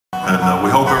And we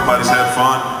hope everybody's had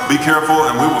fun. Be careful,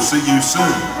 and we will see you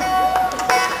soon.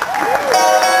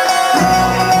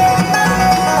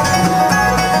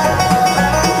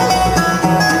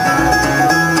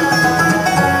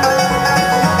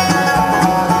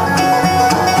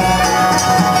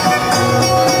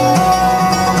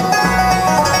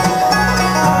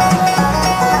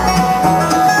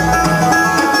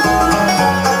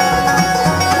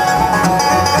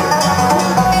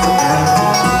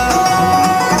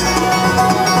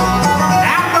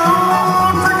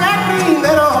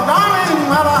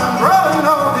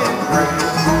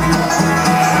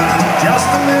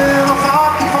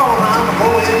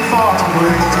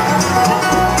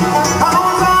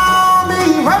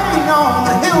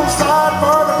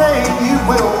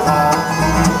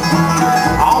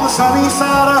 Sunny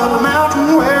side of the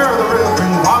mountain where the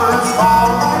rippling waters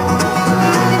fall.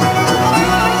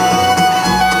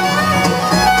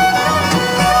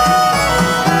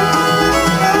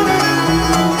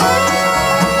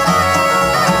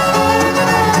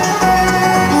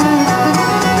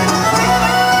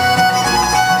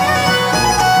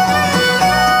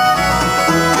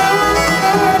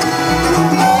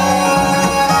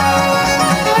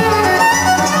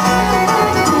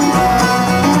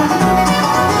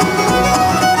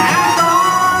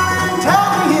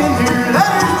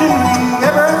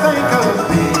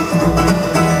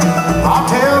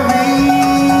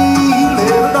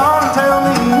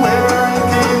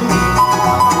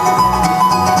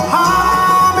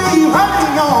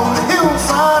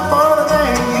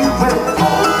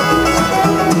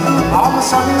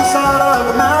 Sunny side of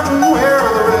the mountain where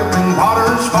the rippling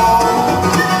waters fall.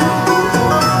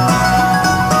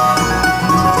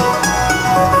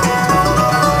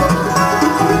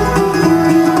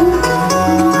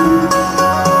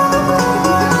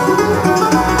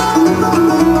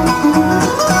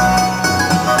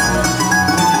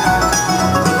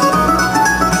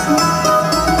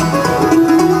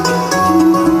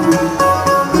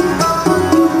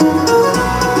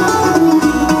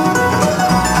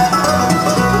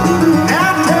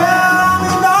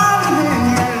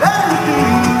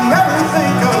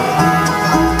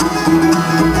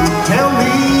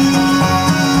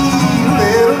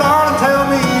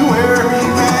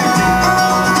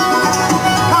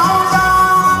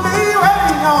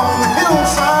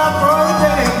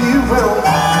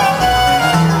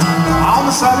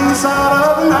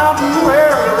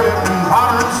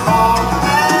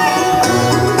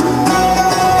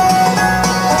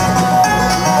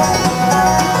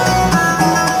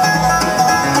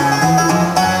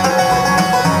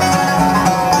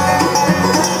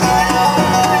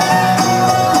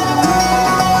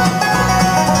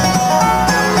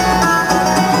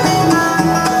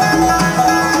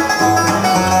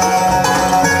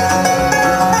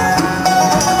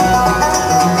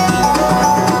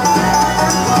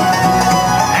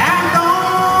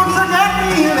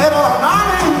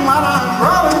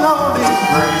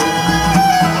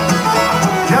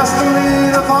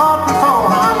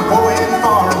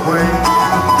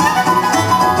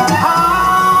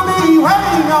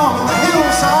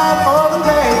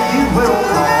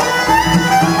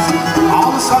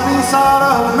 Side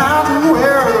of the mountain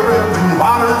where the rippling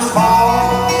waters fall.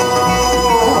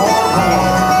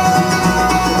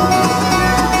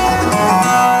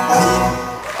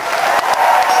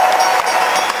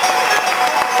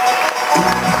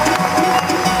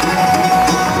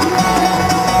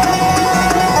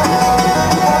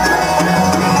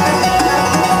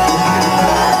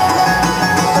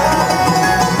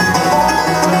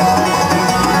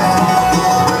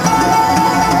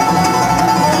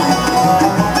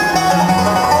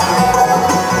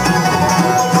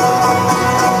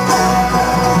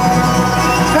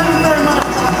 Thank you very much.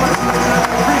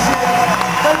 Appreciate it.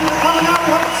 Thank you for coming out.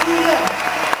 Hope to see you there.